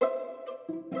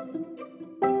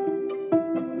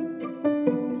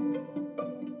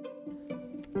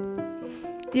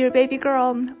Dear baby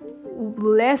girl,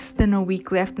 less than a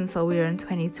week left until we're in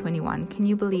 2021. Can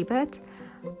you believe it?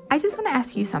 I just want to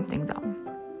ask you something though.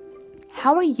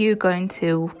 How are you going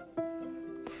to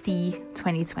see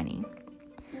 2020,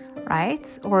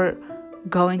 right? Or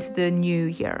go into the new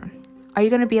year? Are you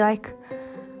going to be like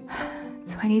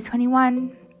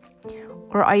 2021?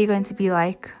 Or are you going to be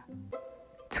like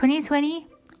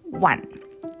 2021?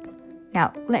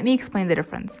 Now, let me explain the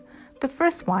difference. The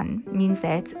first one means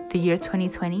that the year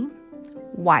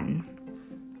 2021,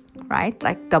 right?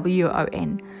 Like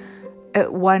WON.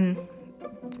 One,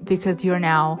 because you're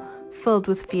now filled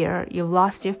with fear. You've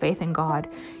lost your faith in God.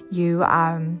 You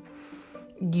have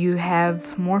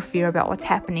more fear about what's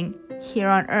happening here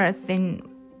on earth than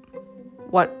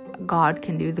what God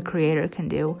can do, the Creator can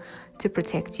do to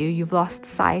protect you. You've lost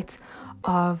sight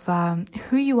of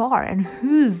who you are and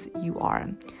whose you are.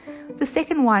 The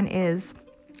second one is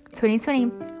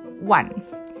 2021,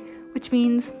 which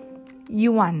means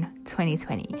you won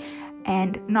 2020,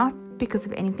 and not because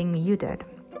of anything you did,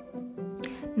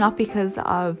 not because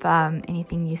of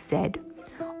anything you said,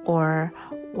 or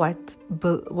what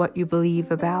you believe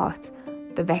about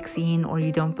the vaccine, or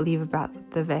you don't believe about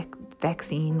the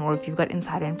vaccine, or if you've got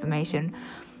insider information.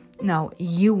 No,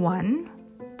 you won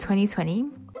 2020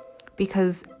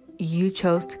 because you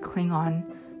chose to cling on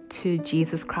to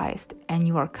Jesus Christ, and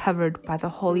you are covered by the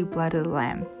holy blood of the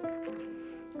Lamb,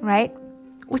 right?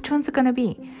 Which one's it going to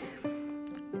be?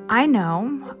 I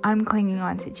know I'm clinging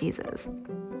on to Jesus.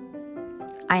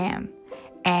 I am.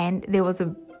 And there was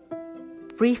a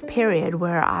brief period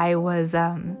where I was,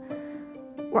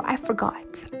 where I forgot,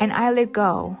 and I let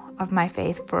go of my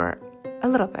faith for a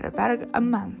little bit, about a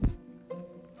month.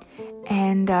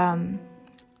 And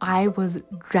I was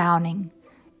drowning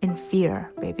in fear,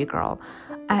 baby girl.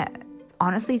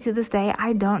 Honestly, to this day,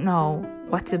 I don't know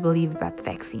what to believe about the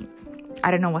vaccines. I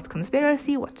don't know what's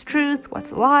conspiracy, what's truth,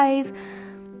 what's lies.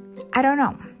 I don't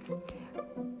know.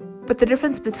 But the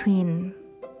difference between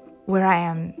where I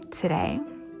am today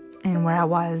and where I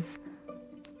was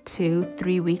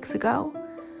 2-3 weeks ago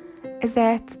is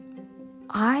that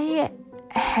I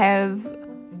have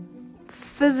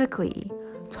physically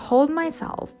told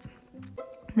myself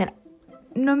that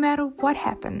no matter what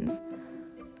happens,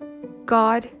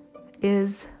 God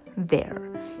is there.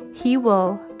 He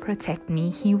will protect me.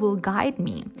 He will guide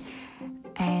me.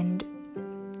 And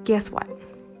guess what?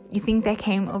 You think that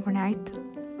came overnight?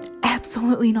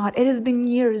 Absolutely not. It has been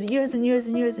years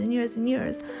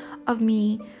of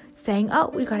me saying, oh,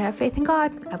 we gotta have faith in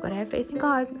God. I've gotta have faith in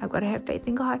God. I've gotta have faith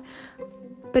in God.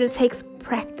 But it takes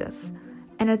practice.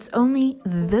 And it's only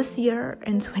this year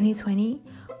in 2020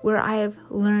 where I have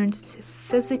learned to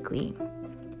physically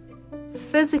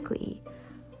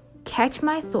catch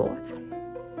my thought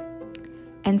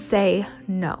and say,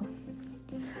 no,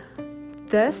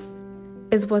 this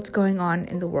is what's going on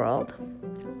in the world.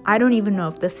 I don't even know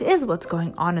if this is what's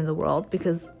going on in the world,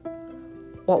 because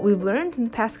what we've learned in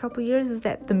the past couple of years is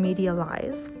that the media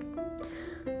lies.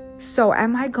 So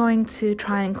am I going to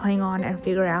try and cling on and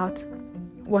figure out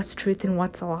what's truth and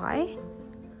what's a lie?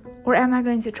 Or am I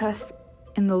going to trust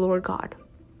in the Lord God?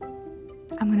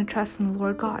 I'm going to trust in the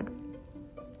Lord God.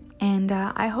 And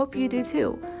I hope you do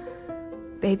too.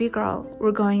 Baby girl,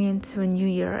 we're going into a new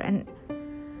year, and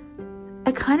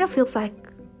it kind of feels like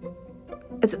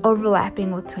it's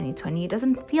overlapping with 2020. It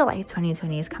doesn't feel like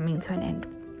 2020 is coming to an end.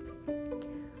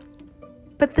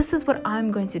 But this is what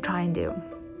I'm going to try and do,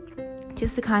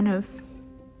 just to kind of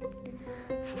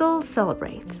still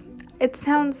celebrate. It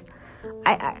sounds,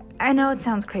 I know it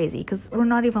sounds crazy, because we're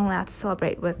not even allowed to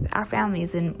celebrate with our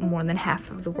families in more than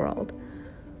half of the world.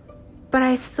 But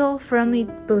I still firmly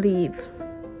believe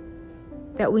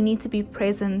that we need to be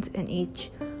present in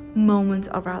each moment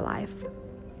of our life.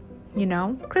 You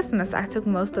know, Christmas, I took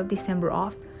most of December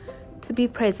off to be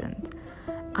present.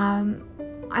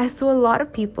 I saw a lot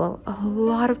of people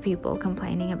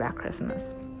complaining about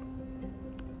Christmas.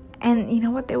 And you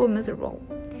know what? They were miserable.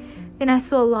 Then I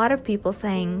saw a lot of people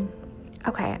saying,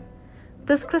 okay,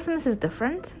 this Christmas is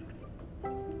different.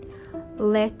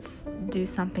 Let's do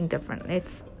something different.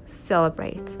 Let's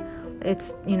celebrate.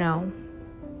 Let's,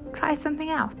 try something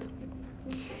out.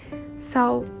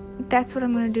 So that's what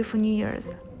I'm going to do for New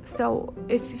Year's. So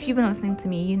if you've been listening to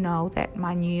me, you know that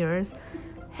my New Year's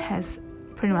has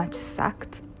pretty much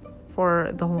sucked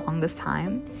for the longest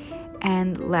time.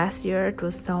 And last year it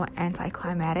was so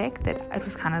anticlimactic that it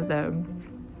was kind of the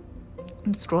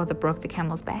straw that broke the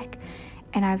camel's back.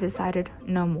 And I've decided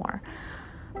no more.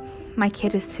 My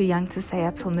kid is too young to stay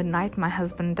up till midnight. My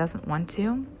husband doesn't want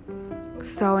to.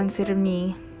 So instead of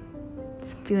me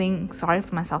feeling sorry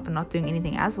for myself and not doing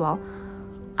anything as well,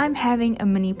 I'm having a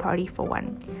mini party for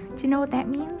one. Do you know what that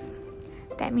means?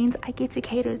 That means I get to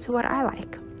cater to what I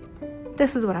like.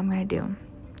 This is what I'm going to do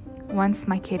once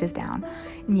my kid is down.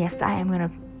 And yes, I am going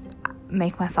to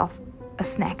make myself a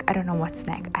snack. I don't know what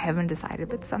snack. I haven't decided,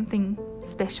 but something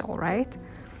special, right?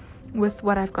 With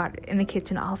what I've got in the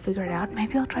kitchen, I'll figure it out.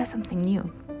 Maybe I'll try something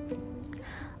new.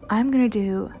 I'm going to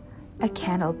do a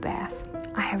candle bath.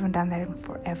 I haven't done that in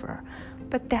forever,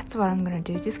 but that's what I'm going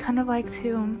to do. Just kind of like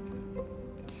to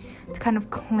kind of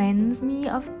cleanse me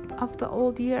of the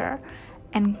old year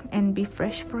and be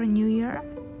fresh for a new year.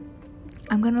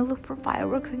 I'm going to look for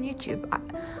fireworks on YouTube.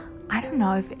 I don't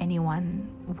know if anyone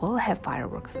will have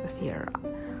fireworks this year,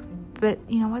 but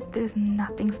you know what? There's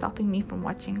nothing stopping me from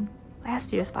watching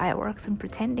last year's fireworks and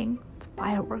pretending it's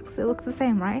fireworks. They look the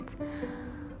same, right?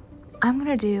 I'm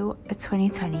going to do a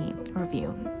 2020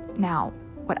 review. Now,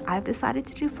 what I've decided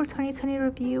to do for 2020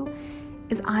 review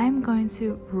is I'm going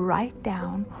to write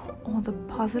down all the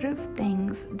positive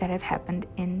things that have happened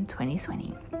in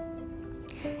 2020.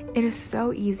 It is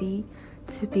so easy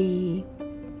to be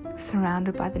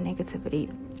surrounded by the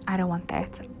negativity. I don't want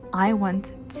that. I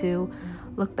want to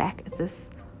look back at this.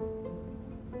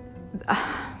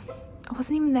 It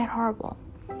wasn't even that horrible.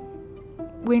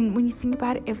 When you think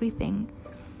about it, everything,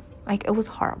 like, it was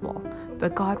horrible,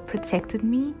 but God protected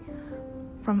me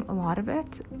from a lot of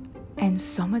it, and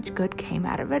so much good came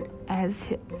out of it, as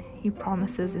he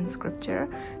promises in scripture.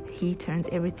 He turns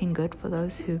everything good for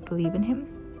those who believe in him.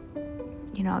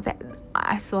 You know, that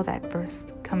I saw that verse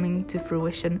coming to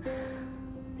fruition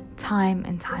time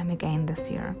and time again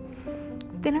this year.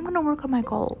 Then I'm going to work on my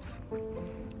goals.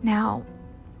 Now,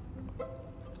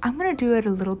 I'm going to do it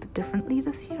a little bit differently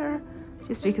this year,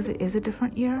 just because it is a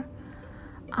different year.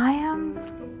 I'm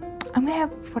going to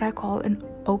have what I call an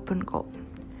open goal.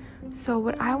 So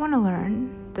what I want to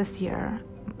learn this year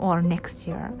or next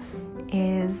year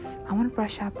is I want to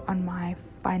brush up on my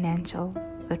financial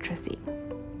literacy.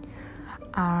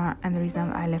 And the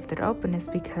reason I left it open is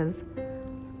because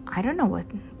I don't know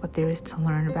what there is to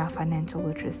learn about financial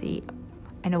literacy.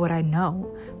 I know what I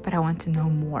know, but I want to know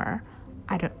more.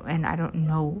 I don't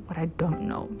know what I don't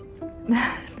know.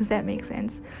 Does that make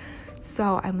sense?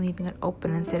 So I'm leaving it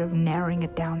open instead of narrowing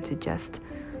it down to just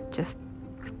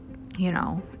you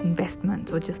know,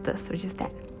 investments or just this or just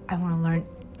that. I want to learn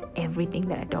everything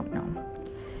that I don't know.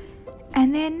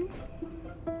 And then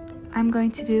I'm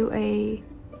going to do a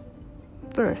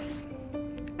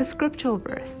scriptural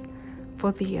verse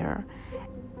for the year.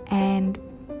 And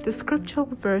the scriptural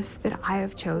verse that I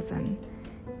have chosen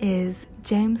is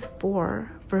James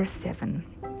 4 verse 7.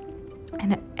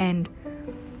 And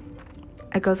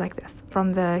it goes like this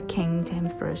from the King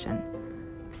James Version.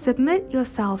 Submit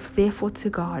yourselves therefore to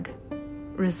God.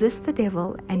 Resist the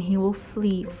devil and he will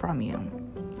flee from you.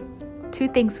 Two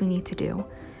things we need to do.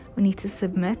 We need to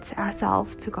submit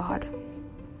ourselves to God,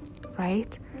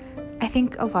 right? I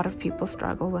think a lot of people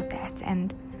struggle with that,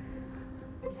 and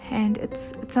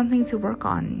it's something to work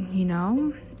on, you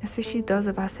know, especially those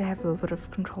of us who have a little bit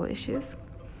of control issues.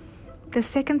 The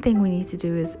second thing we need to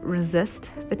do is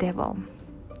resist the devil,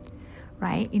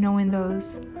 right? You know, when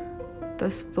those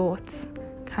thoughts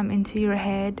come into your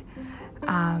head,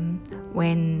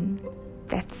 when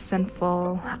that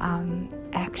sinful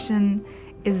action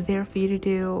is there for you to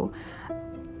do,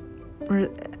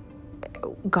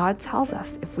 God tells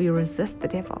us if we resist the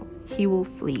devil, he will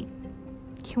flee.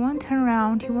 He won't turn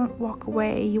around, he won't walk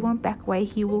away, he won't back away,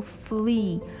 he will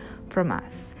flee from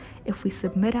us if we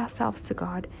submit ourselves to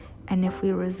God and if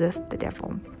we resist the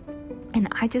devil. And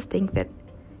I just think that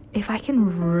if I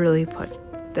can really put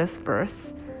this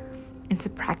verse into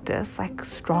practice, like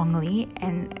strongly,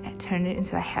 and turn it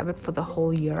into a habit for the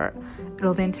whole year,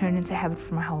 it'll then turn into a habit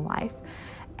for my whole life.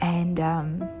 And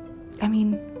I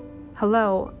mean,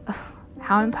 hello,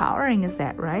 how empowering is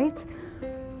that, right?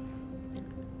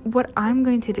 What I'm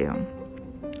going to do,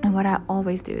 and what I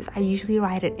always do, is I usually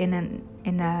write it in an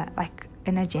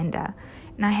agenda,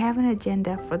 and I have an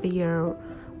agenda for the year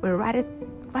where right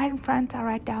in front I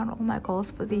write down all my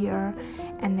goals for the year,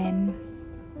 and then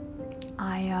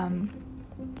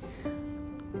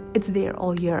it's there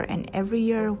all year. And every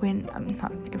day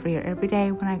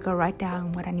when I go write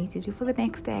down what I need to do for the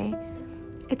next day,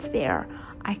 it's there.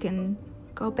 I can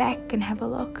go back and have a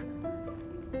look.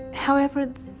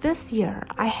 However, this year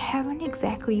I haven't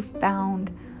exactly found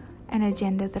an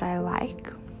agenda that I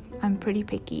like. I'm pretty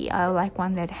picky. I like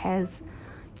one that has,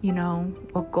 you know,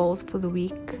 what goals for the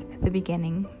week at the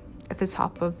beginning, at the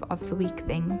top of the week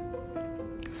thing.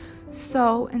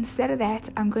 So instead of that,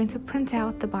 I'm going to print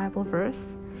out the Bible verse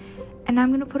and I'm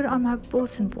going to put it on my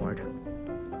bulletin board.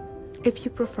 If you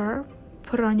prefer,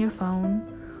 put it on your phone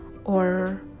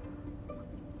or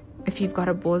If you've got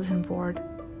a bulletin board,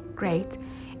 great.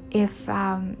 If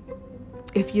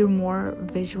you're more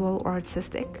visual or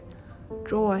artistic,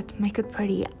 draw it, make it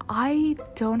pretty. I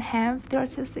don't have the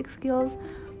artistic skills,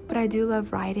 but I do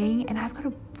love writing, and I've got a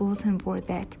bulletin board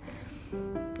that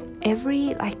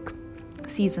every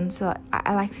season, so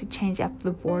I like to change up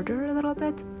the border a little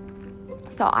bit.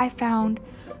 So I found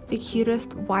the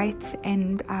cutest white,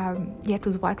 and it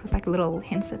was white with little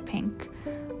hints of pink,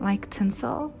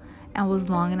 tinsel, and was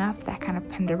long enough that kind of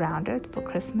pinned around it for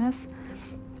Christmas.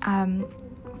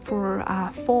 For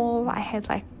fall, I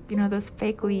had those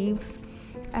fake leaves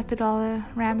at the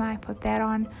Dollarama. I put that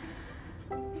on.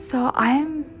 So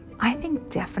I think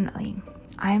definitely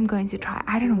I am going to try.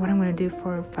 I don't know what I'm going to do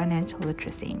for financial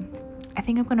literacy. I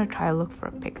think I'm going to try to look for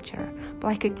a picture,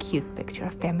 but a cute picture, a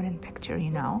feminine picture,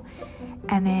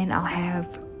 and then I'll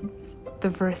have the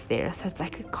verse there, so it's a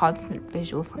constant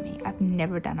visual for me. I've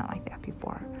never done it like that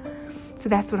before. So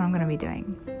that's what I'm going to be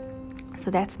doing.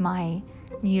 So that's my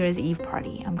New Year's Eve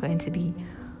party. I'm going to be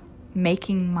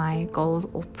making my goals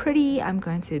all pretty. I'm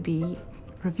going to be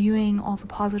reviewing all the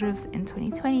positives in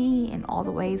 2020 and all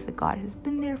the ways that God has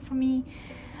been there for me.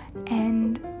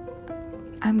 And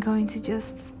I'm going to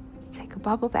just take a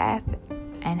bubble bath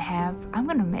and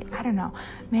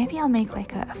maybe I'll make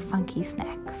a funky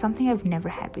snack, something I've never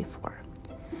had before.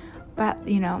 But,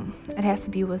 it has to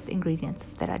be with ingredients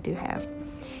that I do have.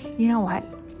 You know what?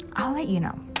 I'll let you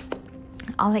know.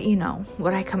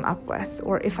 What I come up with,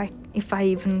 or if I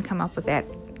even come up with that.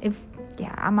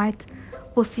 I might.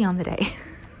 We'll see on the day.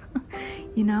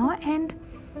 And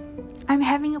I'm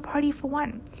having a party for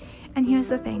one. And here's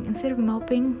the thing: instead of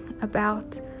moping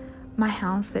about my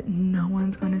house that no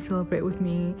one's going to celebrate with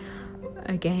me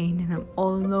again, and I'm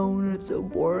all alone, and it's so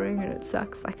boring, and it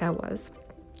sucks, like I was.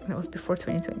 And that was before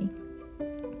 2020.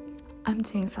 I'm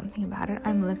doing something about it.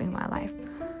 I'm living my life.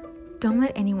 Don't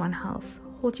let anyone else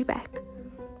hold you back.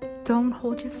 Don't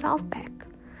hold yourself back.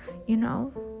 Do you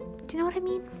know what I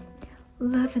mean?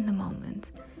 Live in the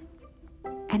moment.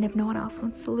 And if no one else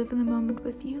wants to live in the moment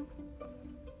with you,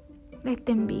 let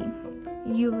them be.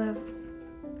 You live.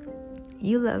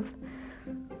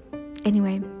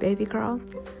 Anyway, baby girl,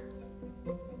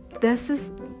 this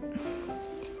is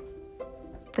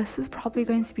probably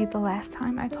going to be the last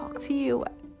time I talk to you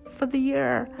for the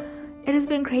year. It has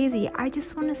been crazy. I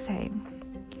just want to say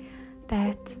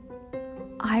that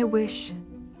I wish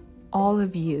all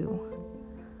of you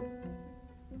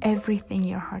everything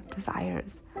your heart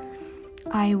desires.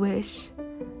 I wish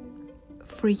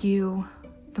for you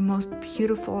the most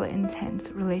beautiful,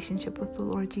 intense relationship with the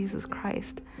Lord Jesus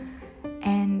Christ.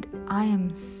 And I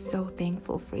am so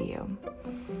thankful for you.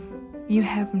 You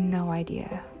have no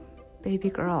idea, baby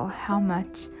girl, how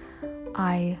much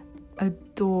I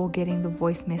adore getting the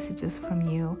voice messages from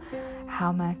you,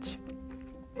 how much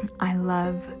I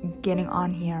love getting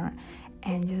on here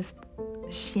and just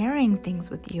sharing things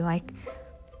with you. Like,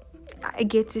 I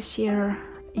get to share,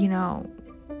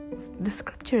 the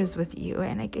scriptures with you,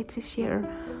 and I get to share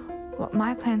what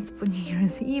my plans for New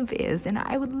Year's Eve is, and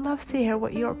I would love to hear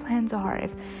what your plans are.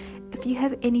 If you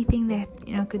have anything that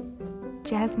could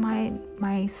jazz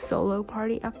my solo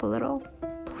party up a little,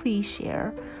 please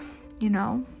share.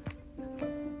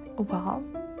 Well,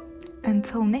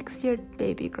 until next year,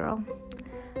 baby girl,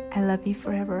 I love you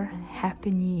forever.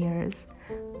 Happy New Year's.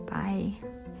 Bye.